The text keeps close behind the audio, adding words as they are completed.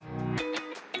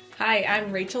Hi,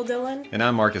 I'm Rachel Dillon. And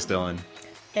I'm Marcus Dillon.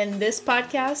 And this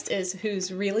podcast is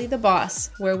Who's Really the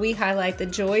Boss, where we highlight the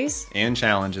joys and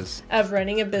challenges of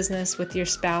running a business with your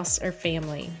spouse or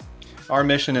family. Our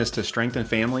mission is to strengthen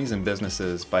families and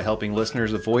businesses by helping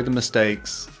listeners avoid the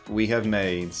mistakes we have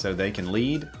made so they can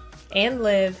lead and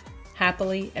live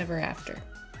happily ever after.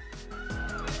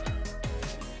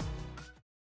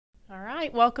 All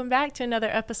right, welcome back to another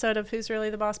episode of Who's Really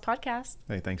the Boss podcast.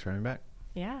 Hey, thanks for having me back.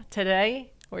 Yeah,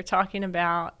 today we're talking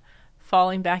about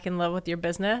falling back in love with your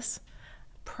business,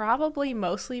 probably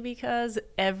mostly because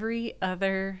every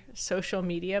other social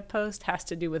media post has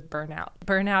to do with burnout.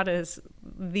 Burnout is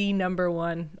the number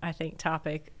one, I think,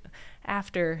 topic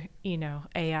after,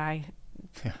 AI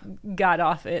got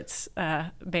off its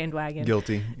bandwagon.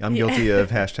 Guilty. I'm guilty of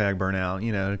hashtag burnout,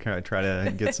 kind of try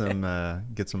to get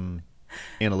some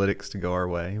analytics to go our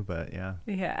way, but yeah.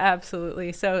 Yeah,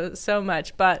 absolutely. So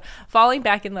much. But falling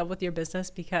back in love with your business,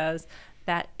 because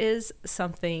that is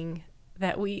something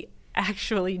that we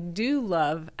actually do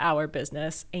love our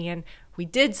business, and we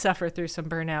did suffer through some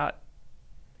burnout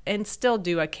and still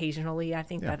do occasionally. I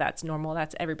think that's normal.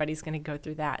 Everybody's going to go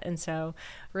through that. And so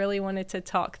really wanted to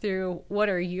talk through what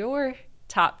are your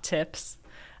top tips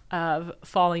of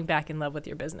falling back in love with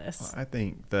your business. I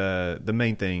think the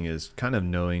main thing is kind of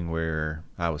knowing where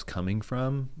I was coming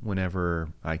from whenever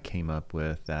I came up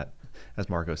with that, as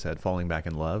Marco said, falling back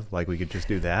in love. Like we could just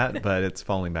do that, but it's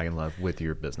falling back in love with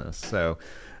your business. So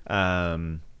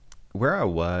where I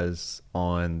was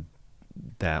on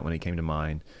that when it came to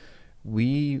mind,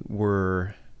 we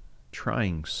were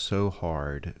trying so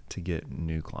hard to get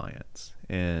new clients,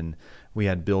 and we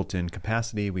had built in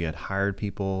capacity. We had hired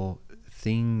people.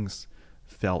 Things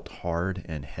felt hard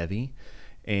and heavy,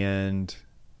 and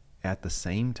at the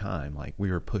same time, like we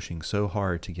were pushing so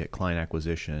hard to get client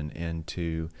acquisition and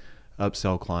to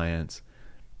upsell clients.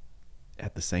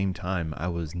 At the same time, I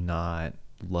was not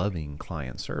loving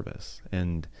client service,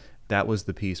 and that was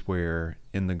the piece where,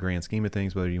 in the grand scheme of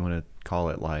things, whether you want to call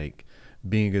it like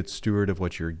being a good steward of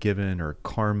what you're given, or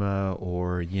karma,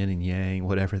 or yin and yang,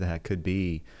 whatever that could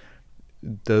be,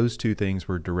 those two things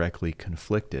were directly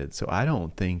conflicted. So I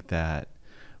don't think that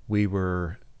we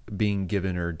were being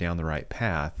given or down the right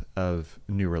path of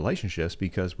new relationships,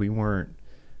 because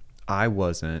I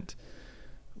wasn't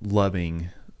loving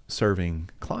serving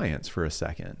clients for a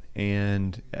second.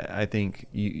 And I think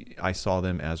I saw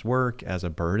them as work, as a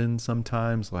burden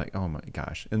sometimes, like, oh my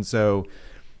gosh. And so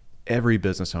every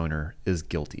business owner is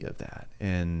guilty of that.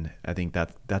 And I think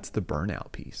that's the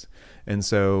burnout piece. And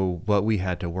so what we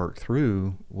had to work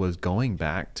through was going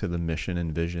back to the mission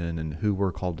and vision and who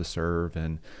we're called to serve,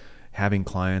 and having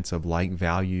clients of like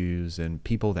values and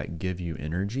people that give you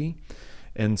energy.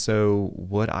 And so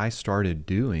what I started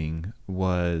doing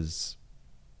was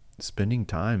spending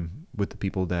time with the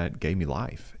people that gave me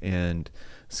life and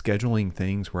scheduling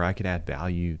things where I could add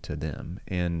value to them.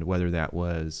 And whether that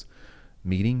was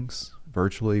meetings,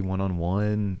 virtually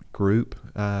one-on-one group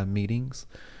meetings,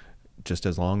 just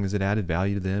as long as it added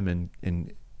value to them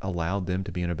and allowed them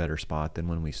to be in a better spot than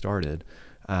when we started.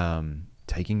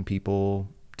 Taking people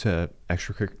to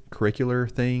extracurricular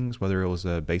things, whether it was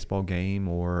a baseball game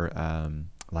or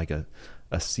like a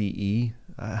CE,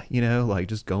 like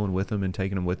just going with them and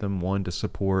taking them with them, one, to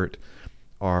support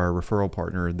our referral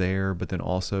partner there, but then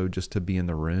also just to be in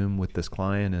the room with this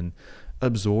client and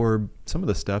absorb some of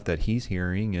the stuff that he's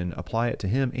hearing and apply it to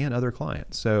him and other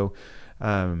clients. So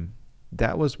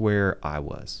that was where I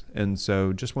was. And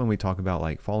so just when we talk about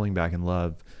like falling back in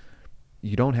love,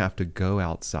 you don't have to go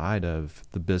outside of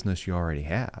the business you already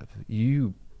have.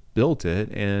 You built it,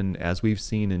 and as we've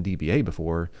seen in DBA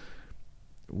before,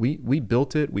 we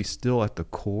built it. We still at the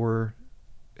core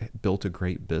built a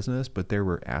great business, but there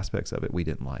were aspects of it we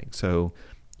didn't like. So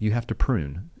you have to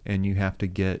prune, and you have to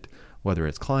get, whether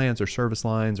it's clients or service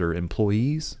lines or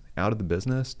employees, out of the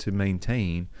business to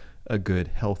maintain a good,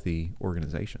 healthy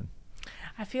organization.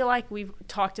 I feel like we've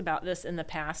talked about this in the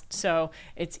past, so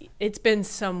it's been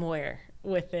somewhere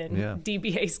within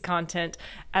DBA's content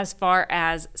as far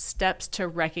as steps to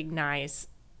recognize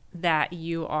that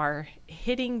you are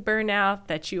hitting burnout,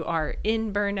 that you are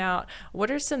in burnout. What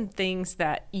are some things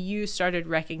that you started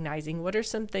recognizing? What are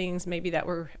some things maybe that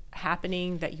were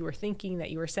happening, that you were thinking, that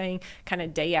you were saying kind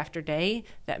of day after day,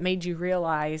 that made you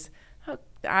realize, oh,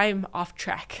 I'm off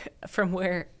track from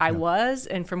where I was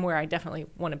and from where I definitely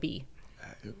want to be?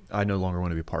 I no longer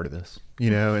want to be part of this,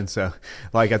 and so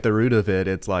like at the root of it,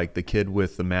 it's like the kid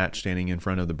with the match standing in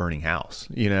front of the burning house,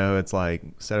 it's like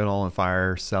set it all on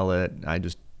fire, sell it. I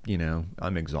just,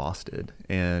 I'm exhausted.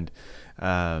 And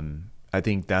I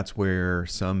think that's where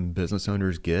some business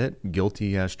owners get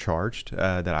guilty as charged,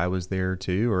 that I was there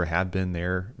too, or have been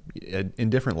there in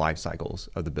different life cycles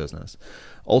of the business.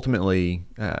 Ultimately,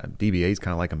 DBA is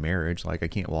kind of like a marriage. Like I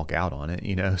can't walk out on it,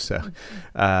 So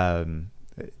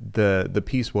the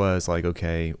piece was like,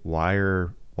 okay, why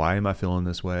am I feeling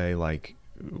this way? Like,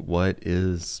 what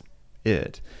is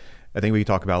it? I think we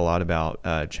talk about a lot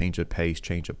about change of pace,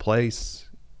 change of place.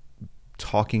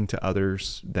 Talking to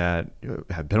others that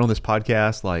have been on this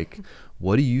podcast, like,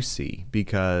 what do you see?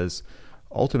 Because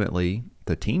ultimately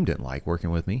the team didn't like working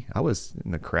with me. I was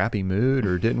in a crappy mood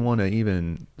or didn't want to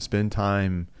even spend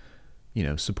time,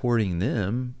 supporting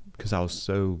them because I was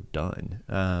so done.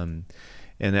 And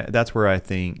that's where I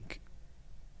think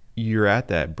you're at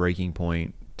that breaking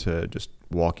point to just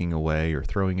walking away or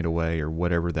throwing it away or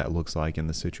whatever that looks like in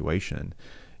the situation.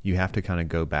 You have to kind of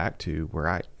go back to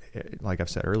where like I've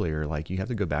said earlier, like you have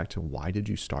to go back to why did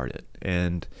you start it?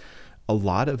 And a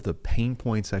lot of the pain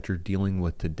points that you're dealing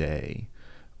with today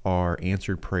are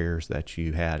answered prayers that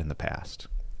you had in the past.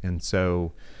 And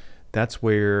so that's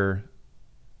where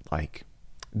like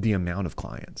the amount of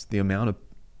clients, the amount of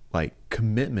like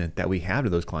commitment that we have to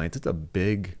those clients, it's a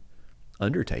big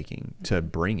undertaking to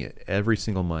bring it every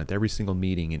single month, every single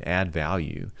meeting and add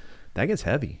value. That gets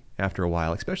heavy after a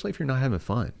while, especially if you're not having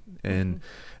fun. And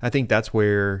I think that's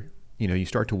where, you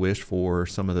start to wish for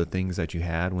some of the things that you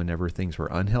had whenever things were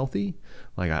unhealthy.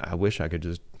 Like I wish I could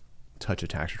just touch a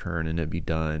tax return and it'd be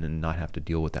done and not have to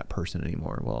deal with that person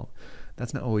anymore. Well,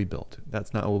 that's not what we built.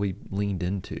 That's not what we leaned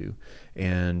into.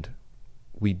 And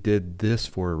we did this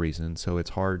for a reason. So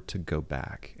it's hard to go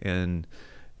back. And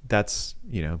that's,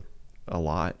 a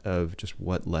lot of just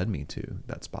what led me to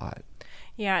that spot.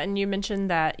 Yeah, and you mentioned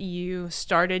that you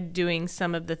started doing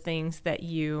some of the things that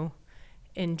you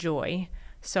enjoy.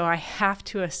 So I have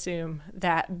to assume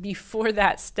that before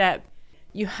that step,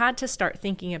 you had to start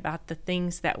thinking about the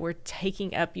things that were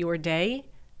taking up your day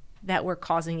that were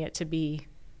causing it to be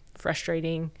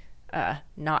frustrating,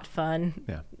 not fun,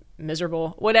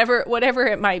 miserable, whatever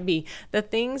it might be. The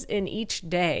things in each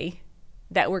day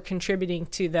that were contributing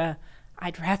to the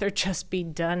I'd rather just be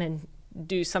done and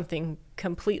do something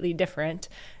completely different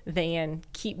than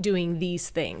keep doing these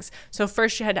things. So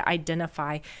first you had to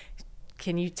identify,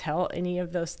 can you tell any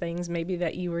of those things maybe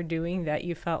that you were doing that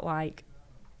you felt like,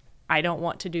 I don't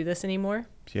want to do this anymore?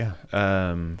 Yeah.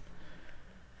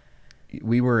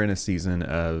 We were in a season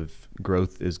of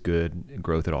growth is good,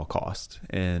 growth at all costs.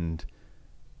 And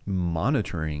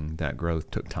monitoring that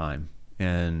growth took time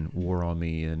and wore on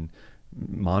me, and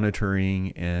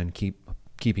monitoring and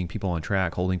keeping people on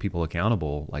track, holding people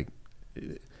accountable. Like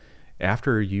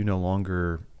after you no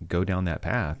longer go down that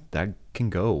path, that can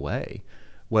go away.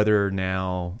 Whether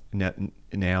now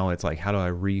it's like, how do I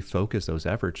refocus those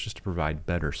efforts just to provide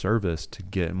better service, to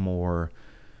get more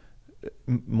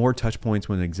touch points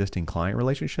with an existing client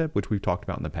relationship, which we've talked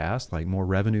about in the past, like more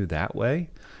revenue that way,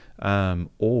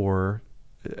 or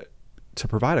to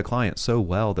provide a client so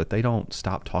well that they don't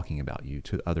stop talking about you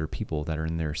to other people that are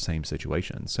in their same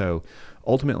situation. So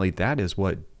ultimately that's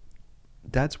where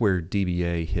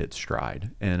DBA hit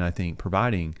stride. And I think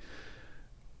providing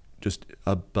just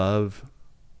above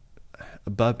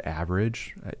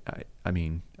average, I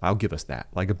mean, I'll give us that,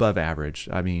 like above average.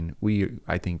 I mean,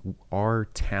 I think our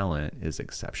talent is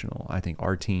exceptional. I think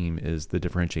our team is the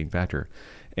differentiating factor,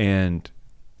 and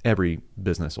every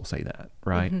business will say that,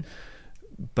 right? Mm-hmm.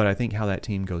 But I think how that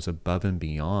team goes above and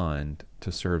beyond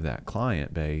to serve that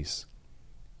client base,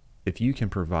 if you can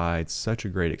provide such a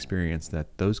great experience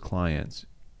that those clients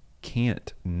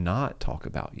can't not talk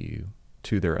about you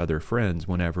to their other friends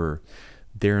whenever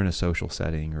they're in a social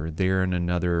setting or they're in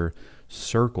another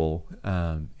circle,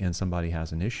 and somebody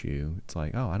has an issue, it's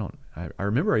like, oh, I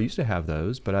remember I used to have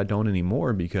those, but I don't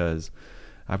anymore because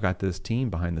I've got this team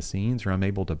behind the scenes, or I'm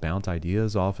able to bounce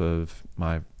ideas off of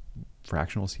my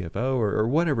fractional CFO or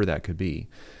whatever that could be.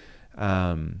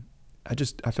 I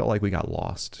felt like we got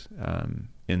lost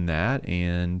in that,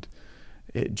 and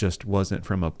it just wasn't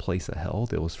from a place of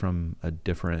health. It was from a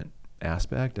different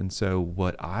aspect. And so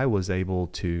what I was able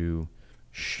to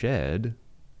shed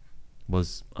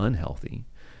was unhealthy,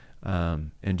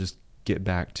 and just get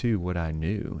back to what I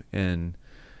knew. And,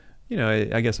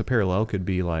 I guess a parallel could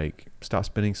be like, stop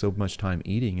spending so much time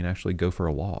eating and actually go for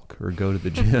a walk or go to the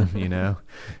gym,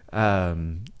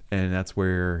 and that's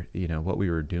where, what we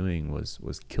were doing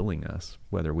was killing us,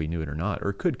 whether we knew it or not,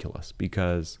 or could kill us,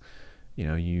 because,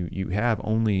 you have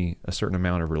only a certain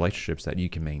amount of relationships that you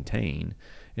can maintain.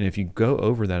 And if you go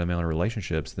over that amount of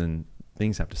relationships, then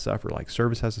things have to suffer, like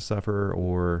service has to suffer,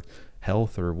 or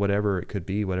health, or whatever it could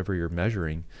be, whatever you're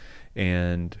measuring.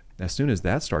 And as soon as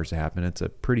that starts to happen, it's a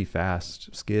pretty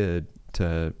fast skid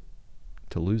to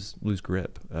lose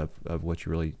grip of what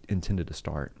you really intended to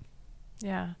start.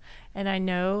 Yeah. And I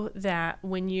know that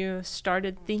when you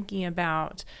started thinking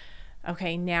about,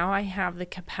 okay, now I have the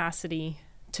capacity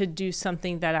to do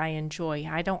something that I enjoy.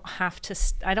 I'm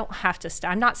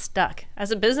not stuck.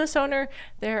 As a business owner,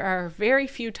 there are very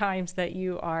few times that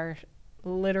you are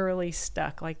literally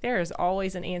stuck. Like, there is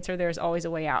always an answer. There's always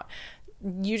a way out.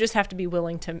 You just have to be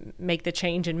willing to make the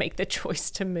change and make the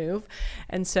choice to move.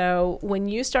 And so when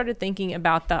you started thinking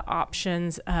about the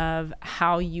options of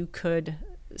how you could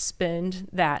spend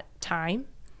that time,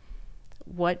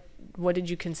 what did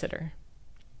you consider?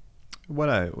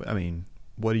 I mean,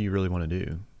 what do you really want to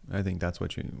do? I think that's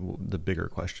the bigger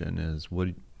question is, what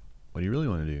do you really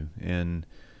want to do? And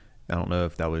I don't know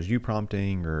if that was you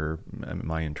prompting or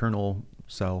my internal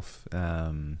self.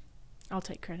 I'll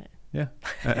take credit. Yeah.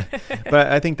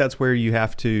 But I think that's where you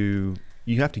have to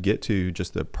get to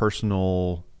just the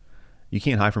personal, you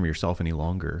can't hide from yourself any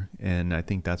longer. And I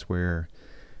think that's where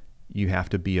you have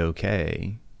to be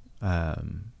okay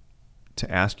to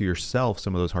ask yourself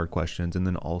some of those hard questions, and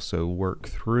then also work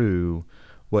through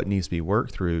what needs to be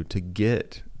worked through to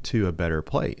get to a better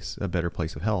place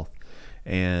of health.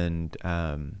 And,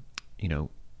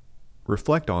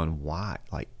 reflect on why,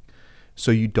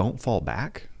 so you don't fall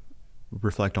back.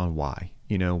 Reflect on why,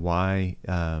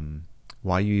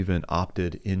 why you even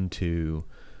opted into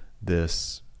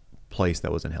this place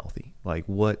that wasn't healthy. Like,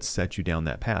 what set you down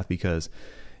that path? Because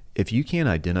if you can't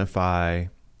identify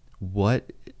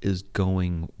what is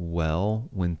going well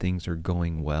when things are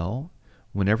going well,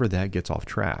 whenever that gets off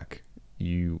track,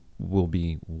 you will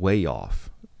be way off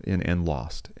and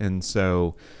lost. And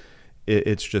so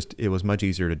it was much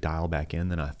easier to dial back in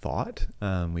than I thought.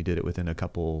 We did it within a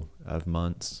couple of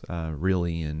months,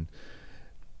 really, and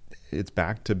it's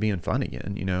back to being fun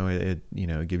again.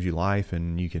 It gives you life,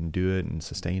 and you can do it and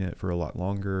sustain it for a lot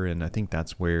longer. And I think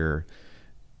that's where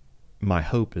my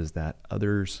hope is that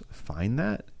others find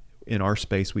that. In our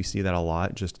space, we see that a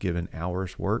lot, just given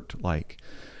hours worked. Like,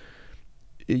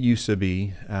 it used to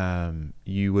be,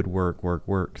 you would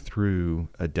work through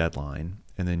a deadline,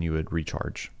 and then you would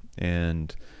recharge.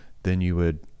 And then you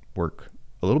would work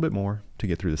a little bit more to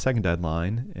get through the second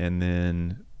deadline, and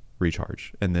then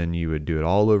recharge. And then you would do it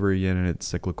all over again, and it's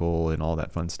cyclical and all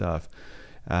that fun stuff.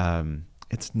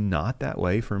 It's not that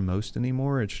way for most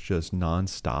anymore. It's just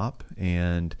nonstop.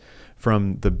 And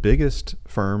from the biggest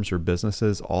firms or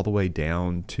businesses all the way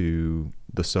down to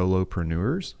the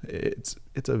solopreneurs,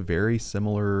 it's a very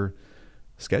similar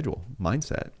schedule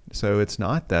mindset. So it's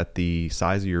not that the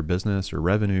size of your business or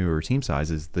revenue or team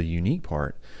size is the unique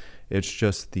part. It's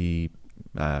just the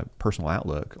personal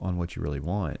outlook on what you really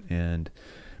want. And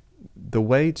the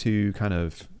way to kind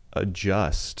of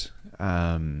adjust,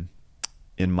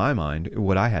 in my mind,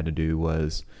 what I had to do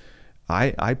was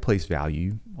I place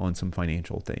value on some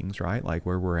financial things, right? Like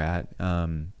where we're at.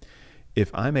 If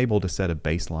I'm able to set a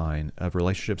baseline of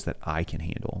relationships that I can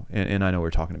handle, and I know we're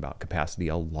talking about capacity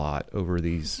a lot over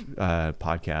these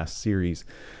podcast series,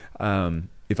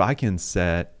 if I can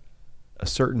set a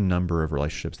certain number of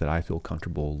relationships that I feel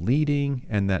comfortable leading,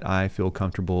 and that I feel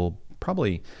comfortable,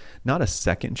 probably not a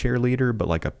second chair leader, but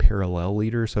like a parallel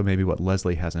leader. So maybe what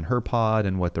Leslie has in her pod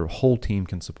and what their whole team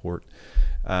can support.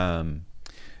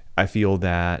 I feel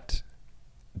that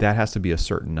has to be a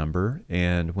certain number.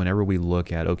 And whenever we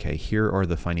look at, okay, here are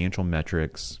the financial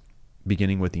metrics,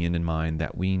 beginning with the end in mind,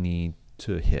 that we need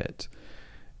to hit.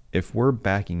 If we're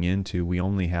backing into, we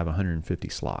only have 150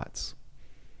 slots,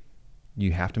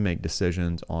 you have to make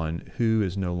decisions on who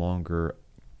is no longer,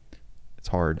 it's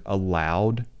hard,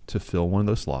 allowed to fill one of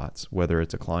those slots, whether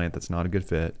it's a client that's not a good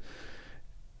fit.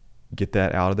 Get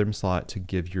that out of their slot to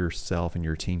give yourself and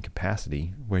your team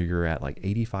capacity, where you're at like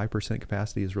 85%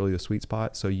 capacity is really the sweet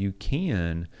spot. So you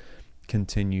can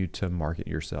continue to market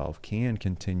yourself, can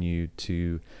continue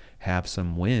to have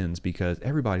some wins, because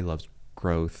everybody loves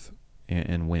growth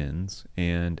and wins.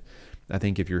 And I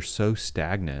think if you're so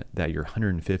stagnant that your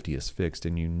 150 is fixed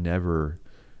and you never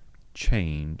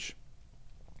change,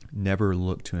 never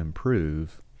look to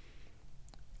improve,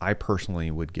 I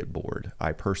personally would get bored.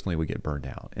 I personally would get burned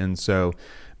out. And so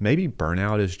maybe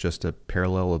burnout is just a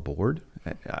parallel of bored.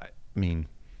 I mean,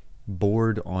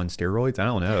 bored on steroids? I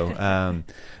don't know.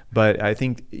 But I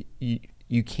think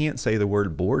you can't say the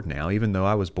word bored now, even though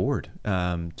I was bored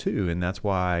too. And that's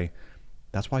why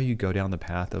you go down the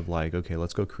path of like, okay,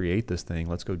 let's go create this thing.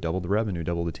 Let's go double the revenue,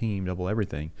 double the team, double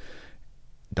everything,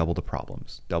 double the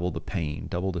problems, double the pain,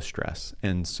 double the stress.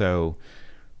 And so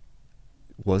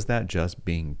was that just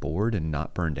being bored and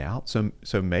not burned out?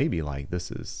 So maybe like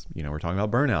this is, we're talking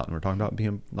about burnout and we're talking about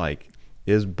being like,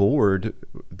 is bored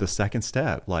the second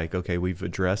step? Like, okay, we've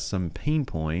addressed some pain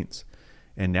points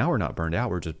and now we're not burned out.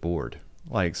 We're just bored.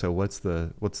 Like, so what's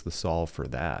the solve for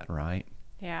that? Right.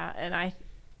 Yeah. And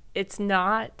it's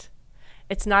not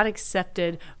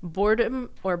accepted.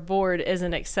 Boredom or bored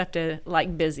isn't accepted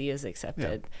like busy is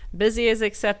accepted. Yeah. Busy is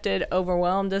accepted.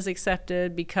 Overwhelmed is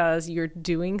accepted because you're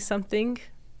doing something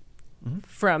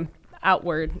from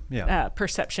outward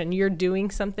perception. You're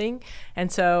doing something.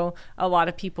 And so a lot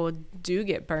of people do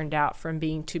get burned out from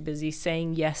being too busy,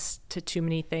 saying yes to too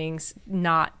many things,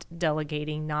 not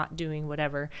delegating, not doing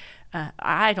whatever.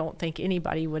 I don't think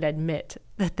anybody would admit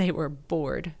that they were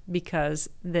bored, because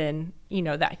then,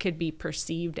 that could be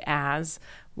perceived as,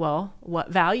 well, what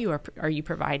value are you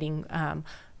providing?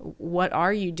 What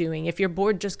are you doing? If you're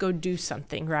bored, just go do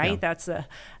something, right? Yeah. That's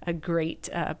a great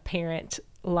parent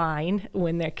line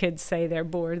when their kids say they're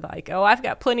bored, like, oh, I've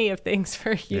got plenty of things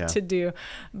for you to do.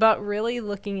 But really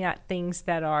looking at things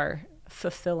that are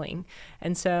fulfilling.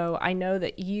 And so I know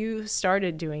that you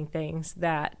started doing things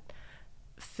that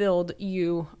filled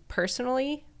you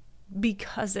personally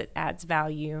because it adds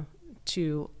value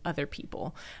to other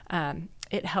people.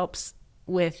 It helps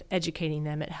with educating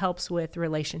them. It helps with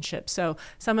relationships. So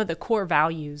some of the core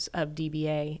values of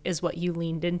DBA is what you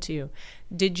leaned into.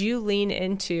 Did you lean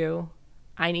into,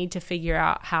 I need to figure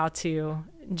out how to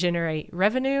generate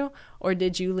revenue? Or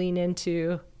did you lean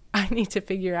into, I need to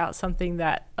figure out something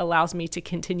that allows me to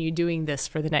continue doing this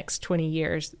for the next 20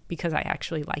 years because I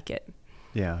actually like it?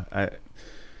 Yeah.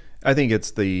 I think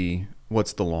it's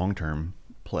what's the long-term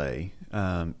play?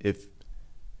 If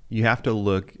you have to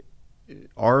look,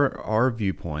 our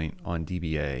viewpoint on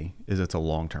DBA is it's a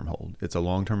long-term hold. It's a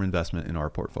long-term investment in our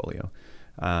portfolio.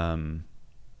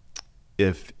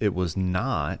 If it was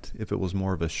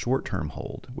more of a short-term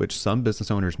hold, which some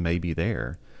business owners may be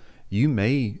there, you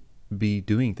may be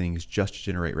doing things just to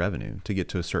generate revenue to get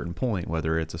to a certain point,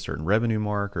 whether it's a certain revenue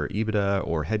mark or EBITDA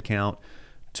or headcount,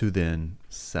 to then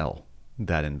sell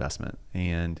that investment.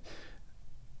 And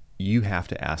you have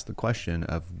to ask the question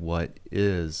of, what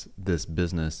is this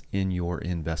business in your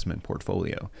investment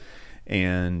portfolio?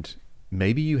 And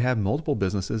maybe you have multiple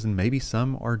businesses and maybe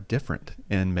some are different.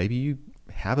 And maybe you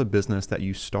have a business that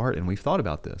you start, and we've thought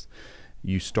about this.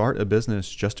 You start a business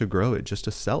just to grow it, just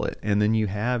to sell it. And then you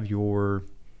have your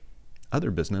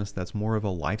other business that's more of a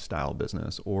lifestyle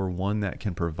business, or one that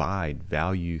can provide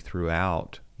value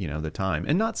throughout, the time.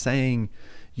 And not saying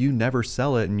you never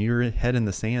sell it and you're head in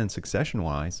the sand succession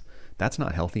wise. That's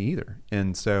not healthy either.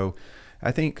 And so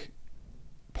I think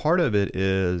part of it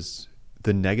is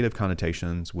the negative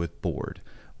connotations with bored,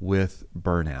 with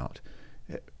burnout.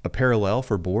 A parallel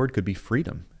for bored could be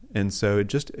freedom. And so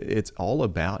it's all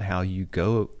about how you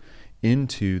go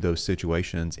into those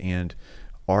situations, and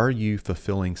are you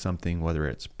fulfilling something, whether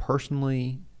it's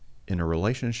personally, in a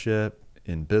relationship,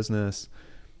 in business,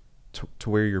 to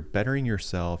where you're bettering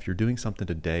yourself, you're doing something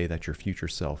today that your future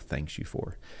self thanks you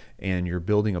for, and you're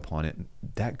building upon it.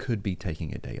 That could be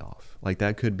taking a day off. Like,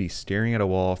 that could be staring at a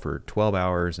wall for 12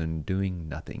 hours and doing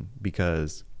nothing,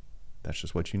 because that's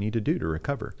just what you need to do to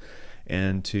recover,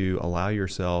 and to allow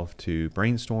yourself to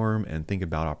brainstorm and think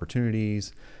about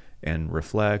opportunities and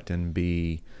reflect and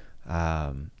be,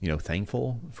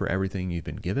 thankful for everything you've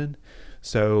been given.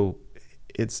 So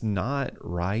it's not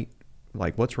right.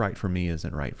 Like, what's right for me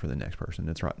isn't right for the next person.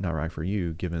 It's not right for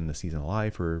you, given the season of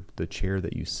life or the chair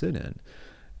that you sit in.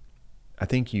 I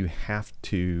think you have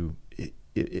to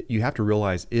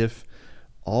realize, if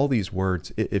all these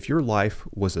words, if your life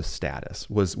was a status,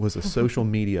 was a social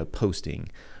media posting,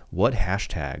 what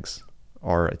hashtags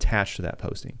are attached to that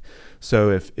posting? So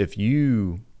if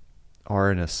you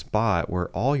are in a spot where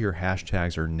all your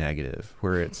hashtags are negative,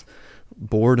 where it's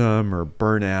boredom or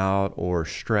burnout or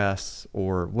stress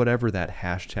or whatever that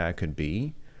hashtag could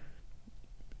be,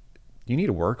 you need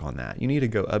to work on that. You need to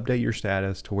go update your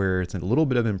status to where it's a little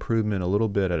bit of improvement, a little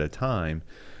bit at a time.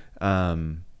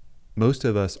 Most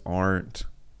of us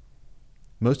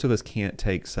can't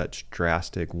take such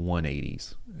drastic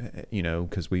 180s,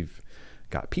 because we've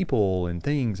got people and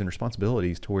things and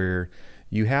responsibilities to where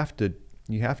you have to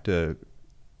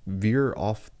veer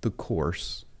off the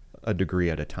course a degree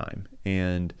at a time.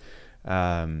 And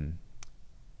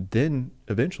then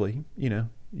eventually,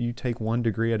 you take 1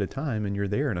 degree at a time and you're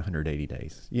there in 180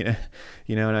 days, and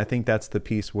I think that's the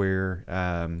piece where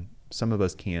some of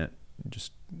us can't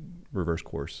just reverse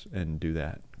course and do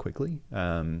that quickly.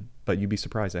 But you'd be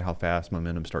surprised at how fast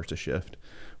momentum starts to shift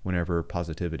whenever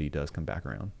positivity does come back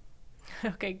around.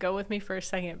 Okay, go with me for a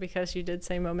second because you did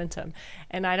say momentum.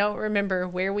 And I don't remember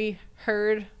where we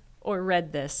heard or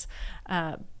read this,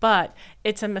 but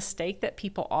it's a mistake that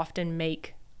people often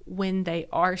make when they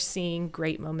are seeing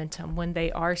great momentum, when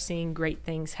they are seeing great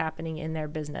things happening in their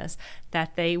business,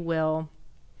 that they will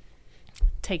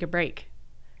take a break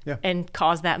and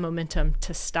cause that momentum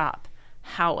to stop.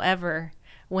 However,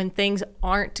 when things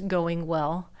aren't going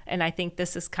well, and I think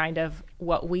this is kind of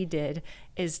what we did,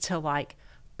 is to like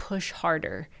push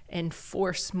harder and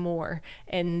force more.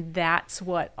 And that's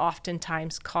what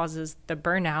oftentimes causes the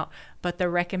burnout. But the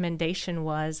recommendation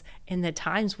was, in the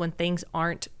times when things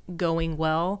aren't going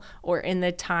well, or in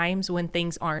the times when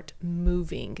things aren't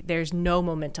moving, there's no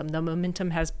momentum. The momentum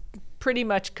has pretty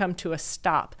much come to a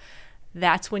stop.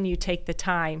 That's when you take the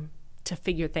time to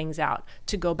figure things out,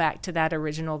 to go back to that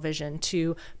original vision,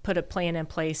 to put a plan in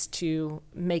place, to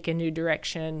make a new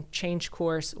direction, change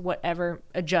course, whatever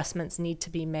adjustments need to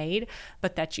be made,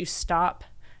 but that you stop,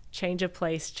 change of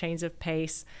place, change of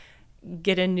pace,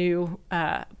 get a new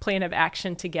plan of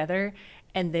action together,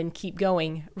 and then keep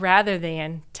going, rather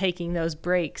than taking those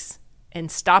breaks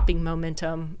and stopping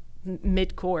momentum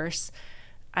mid-course.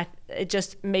 It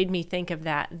just made me think of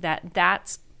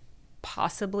that's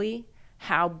possibly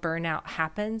how burnout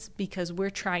happens, because we're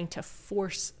trying to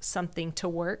force something to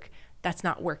work that's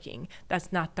not working.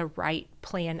 That's not the right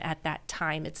plan at that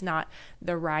time. It's not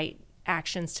the right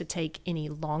actions to take any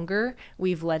longer.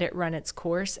 We've let it run its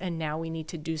course, and now we need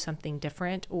to do something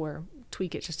different or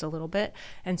tweak it just a little bit.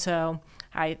 And so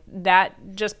that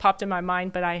just popped in my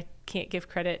mind, but I can't give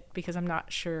credit because I'm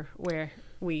not sure where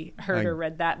we heard or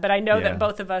read that. But I know that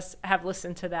both of us have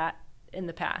listened to that in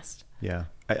the past. Yeah.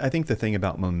 I think the thing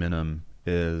about momentum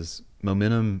is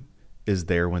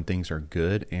there when things are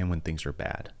good and when things are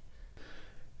bad.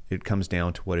 It comes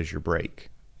down to what is your break,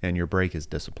 and your break is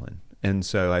discipline. And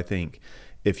so I think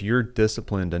if you're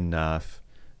disciplined enough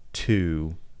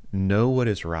to know what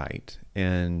is right,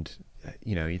 and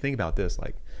you think about this,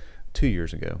 like 2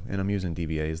 years ago, and I'm using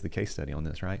DBA as the case study on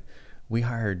this, right? We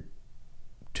hired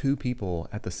 2 people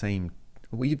at the same.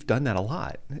 We've done that a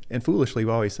lot, and foolishly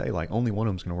we always say like only one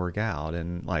of them's going to work out,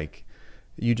 and like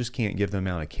you just can't give the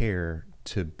amount of care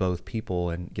to both people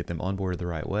and get them onboarded the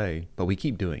right way, but we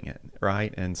keep doing it,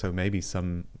 right? And so maybe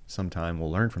sometime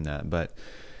we'll learn from that, but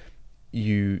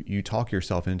you talk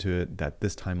yourself into it that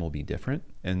this time will be different.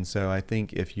 And so I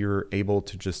think if you're able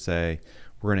to just say,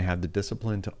 we're going to have the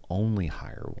discipline to only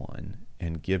hire one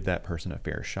and give that person a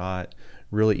fair shot,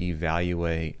 really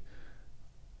evaluate,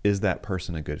 is that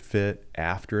person a good fit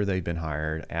after they've been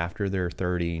hired, after their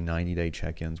 30, 90-day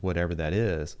check-ins, whatever that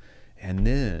is. And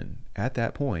then at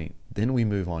that point, then we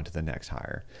move on to the next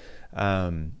hire.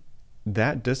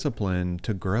 That discipline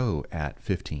to grow at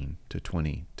 15 to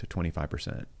 20 to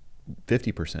 25%,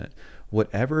 50%,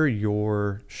 whatever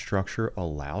your structure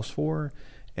allows for,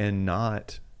 and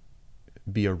not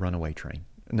be a runaway train,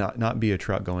 not be a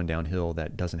truck going downhill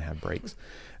that doesn't have brakes.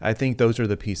 I think those are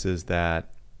the pieces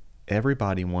that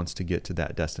everybody wants to get to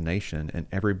that destination, and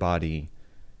everybody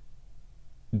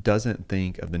doesn't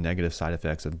think of the negative side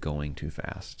effects of going too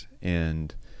fast.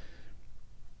 And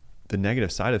the negative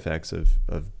side effects of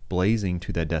blazing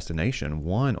to that destination,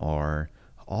 one, are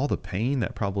all the pain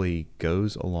that probably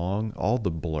goes along, all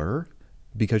the blur,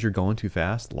 because you're going too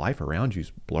fast. Life around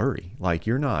you's blurry. Like,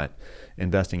 you're not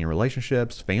investing in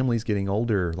relationships, families getting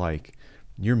older, like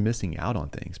you're missing out on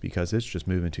things because it's just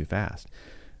moving too fast.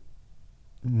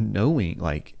 Knowing,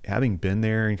 like, having been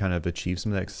there and kind of achieved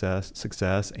some of that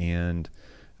success and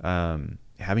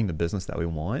having the business that we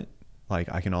want,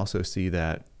 like, I can also see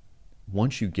that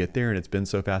once you get there and it's been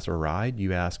so fast a ride,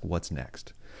 you ask, what's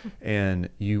next? And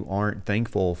you aren't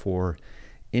thankful for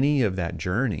any of that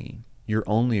journey. You're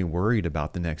only worried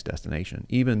about the next destination,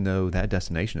 even though that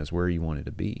destination is where you wanted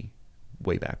to be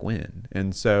way back when.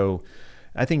 And so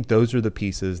I think those are the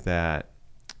pieces that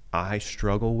I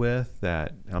struggle with,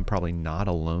 that I'm probably not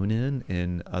alone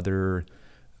in other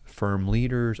firm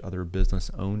leaders, other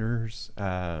business owners,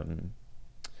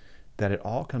 that it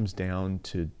all comes down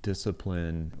to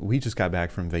discipline. We just got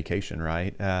back from vacation,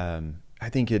 right? I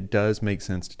think it does make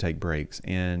sense to take breaks.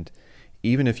 And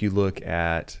even if you look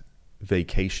at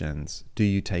vacations, do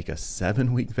you take a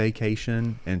 7-week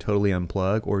vacation and totally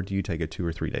unplug, or do you take a 2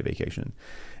 or 3 day vacation?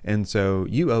 And so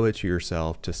you owe it to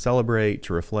yourself to celebrate,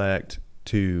 to reflect,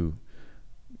 to,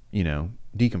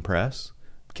 decompress.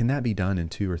 Can that be done in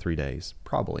 2 or 3 days?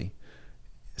 Probably.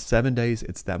 7 days,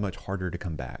 it's that much harder to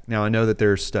come back. Now, I know that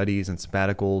there's studies and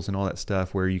sabbaticals and all that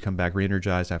stuff where you come back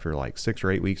re-energized after like 6 or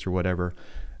 8 weeks or whatever.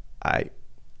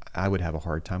 I would have a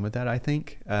hard time with that, I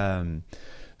think.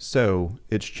 So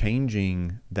it's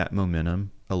changing that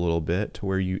momentum a little bit to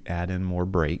where you add in more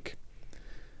break.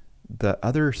 The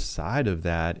other side of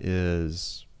that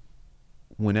is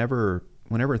whenever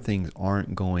things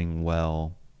aren't going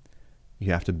well,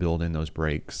 you have to build in those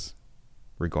breaks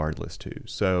regardless too.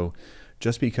 So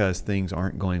just because things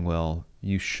aren't going well,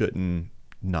 you shouldn't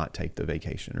not take the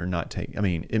vacation or not take, I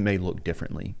mean, it may look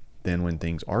differently than when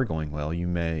things are going well. You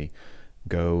may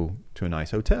go to a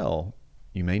nice hotel,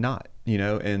 you may not,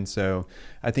 and so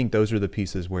I think those are the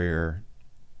pieces where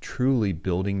truly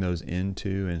building those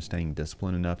into and staying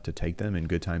disciplined enough to take them in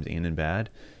good times and in bad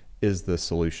is the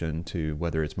solution to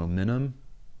whether it's momentum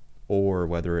or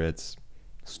whether it's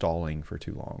stalling for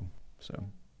too long. So,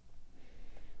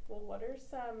 well, what are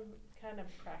some kind of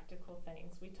practical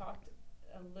things? We talked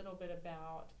a little bit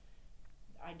about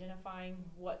identifying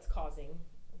what's causing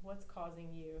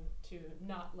you to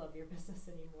not love your business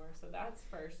anymore. So that's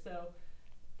first. So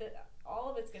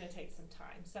all of it's going to take some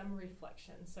time, some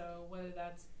reflection. So whether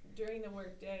that's during the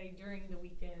workday, during the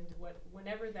weekend,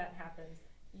 whenever that happens,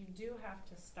 you do have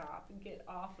to stop and get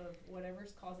off of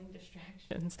whatever's causing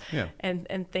distractions,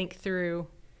 and think through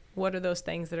what are those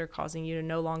things that are causing you to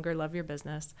no longer love your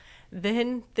business.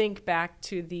 Then think back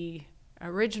to the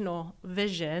original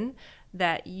vision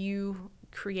that you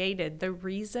created, the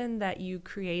reason that you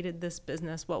created this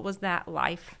business. What was that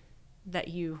life that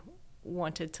you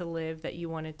wanted to live, that you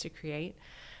wanted to create?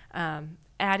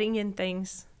 Adding in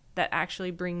things that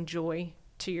actually bring joy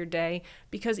to your day,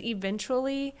 because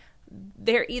eventually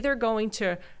they're either going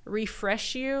to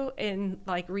refresh you and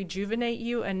like rejuvenate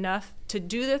you enough to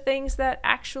do the things that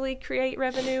actually create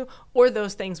revenue, or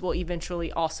those things will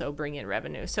eventually also bring in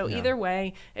revenue. So either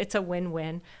way, it's a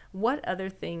win-win. What other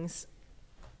things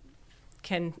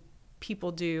can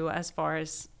people do as far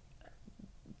as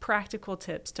practical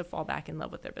tips to fall back in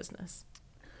love with their business?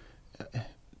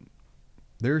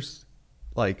 There's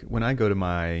like, when I go to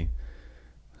my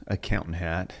accountant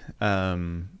hat,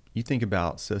 you think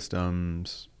about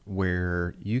systems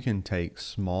where you can take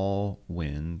small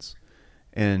wins,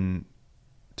 and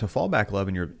to fall back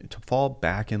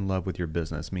in love with your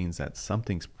business means that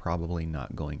something's probably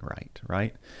not going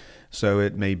right? So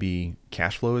it may be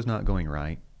cash flow is not going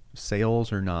right,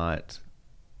 sales are not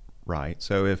right.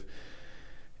 So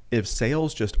if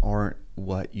sales just aren't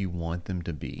what you want them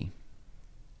to be,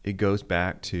 it goes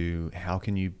back to how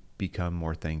can you become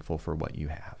more thankful for what you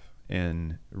have,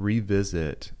 and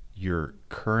revisit your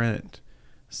current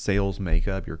sales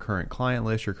makeup, your current client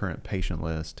list, your current patient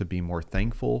list, to be more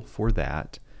thankful for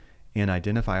that and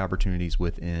identify opportunities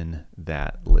within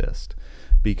that list.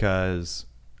 Because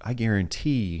I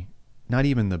guarantee not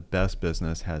even the best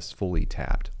business has fully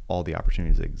tapped all the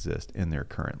opportunities that exist in their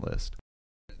current list.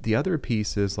 The other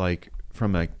piece is like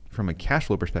from a cash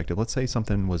flow perspective, let's say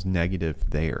something was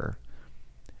negative there.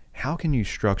 How can you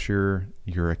structure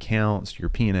your accounts, your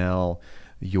P&L,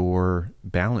 your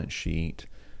balance sheet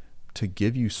to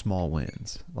give you small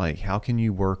wins? Like, how can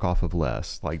you work off of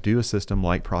less? Like, do a system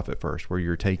like Profit First, where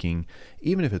you're taking,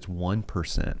 even if it's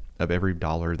 1% of every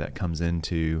dollar that comes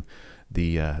into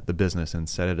the business, and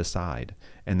set it aside,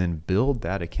 and then build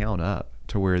that account up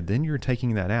to where then you're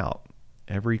taking that out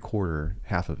every quarter,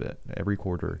 half of it every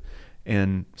quarter,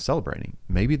 and celebrating.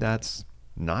 Maybe that's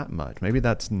not much. Maybe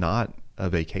that's not a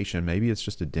vacation. Maybe it's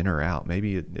just a dinner out.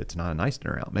 Maybe it's not a nice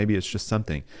dinner out. Maybe it's just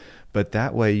something. But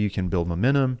that way you can build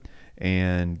momentum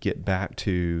and get back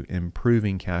to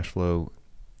improving cash flow,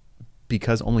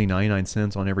 because only 99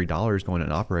 cents on every dollar is going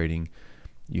in operating.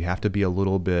 You have to be a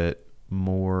little bit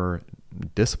more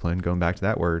disciplined, going back to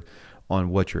that word, on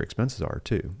what your expenses are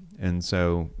too. And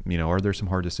so, are there some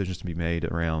hard decisions to be made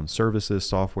around services,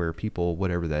 software, people,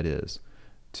 whatever that is,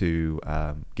 to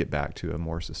get back to a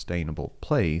more sustainable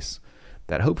place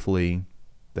that hopefully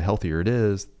the healthier it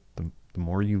is, the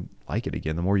more you like it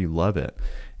again, the more you love it,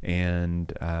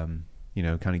 and,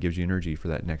 kind of gives you energy for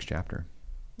that next chapter.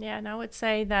 Yeah, and I would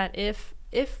say that if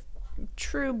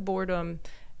true boredom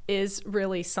is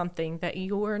really something that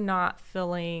you're not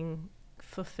feeling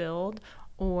fulfilled,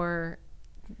 or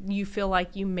you feel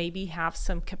like you maybe have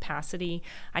some capacity,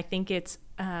 I think it's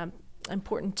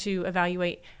important to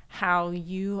evaluate how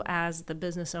you as the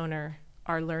business owner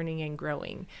are learning and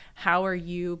growing. How are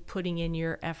you putting in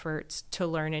your efforts to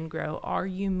learn and grow? Are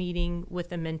you meeting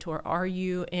with a mentor? Are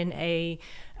you in a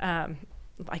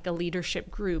like a leadership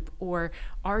group, or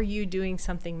are you doing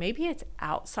something, maybe it's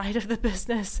outside of the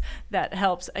business, that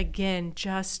helps, again,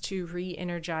 just to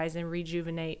re-energize and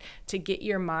rejuvenate, to get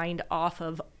your mind off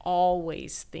of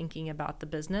always thinking about the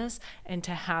business and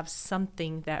to have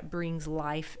something that brings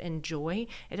life and joy.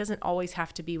 It doesn't always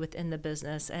have to be within the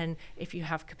business. And if you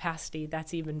have capacity,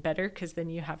 that's even better, because then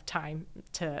you have time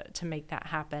to make that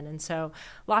happen. And so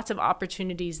lots of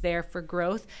opportunities there for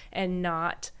growth, and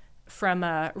not from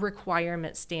a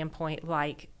requirement standpoint,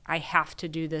 like I have to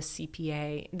do this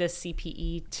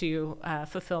CPE to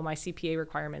fulfill my CPA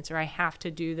requirements, or I have to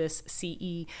do this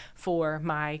CE for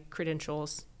my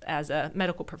credentials as a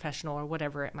medical professional, or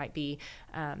whatever it might be,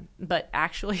 but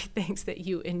actually things that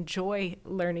you enjoy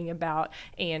learning about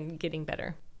and getting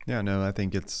better. Yeah, no, I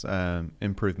think it's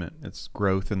improvement. It's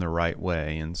growth in the right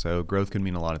way. And so growth could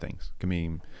mean a lot of things. It could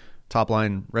mean top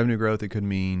line revenue growth. It could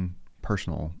mean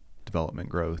personal development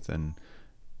growth. And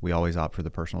we always opt for the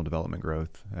personal development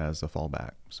growth as a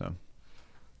fallback. So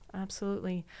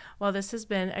absolutely. Well, this has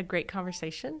been a great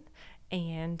conversation.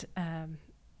 And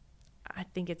I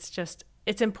think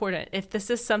it's important. If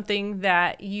this is something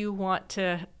that you want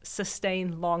to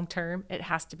sustain long term, it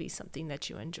has to be something that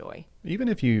you enjoy. Even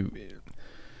if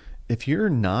you're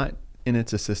not in it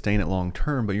to sustain it long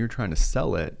term, but you're trying to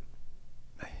sell it,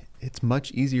 it's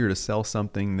much easier to sell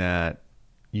something that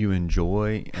you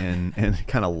enjoy and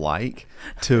kind of like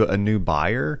to a new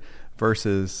buyer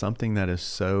versus something that is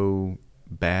so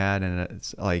bad. And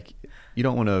it's like, you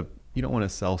don't want to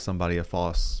sell somebody a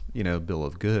false, bill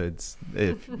of goods.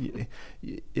 If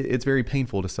it's very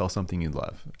painful to sell something you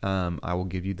love. I will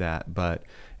give you that. But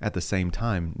at the same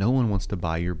time, no one wants to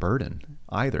buy your burden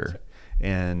either.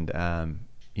 And,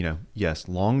 yes,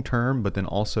 long term, but then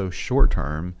also short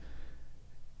term,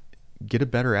 get a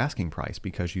better asking price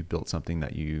because you built something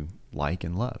that you like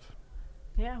and love.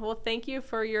 Yeah. Well, thank you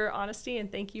for your honesty,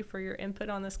 and thank you for your input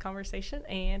on this conversation.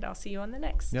 And I'll see you on the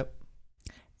next. Yep.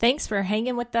 Thanks for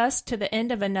hanging with us to the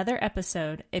end of another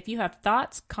episode. If you have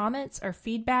thoughts, comments, or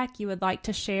feedback you would like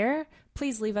to share,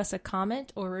 please leave us a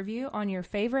comment or review on your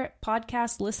favorite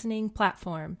podcast listening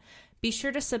platform. Be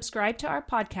sure to subscribe to our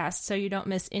podcast so you don't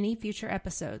miss any future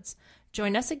episodes.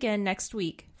 Join us again next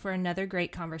week for another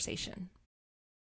great conversation.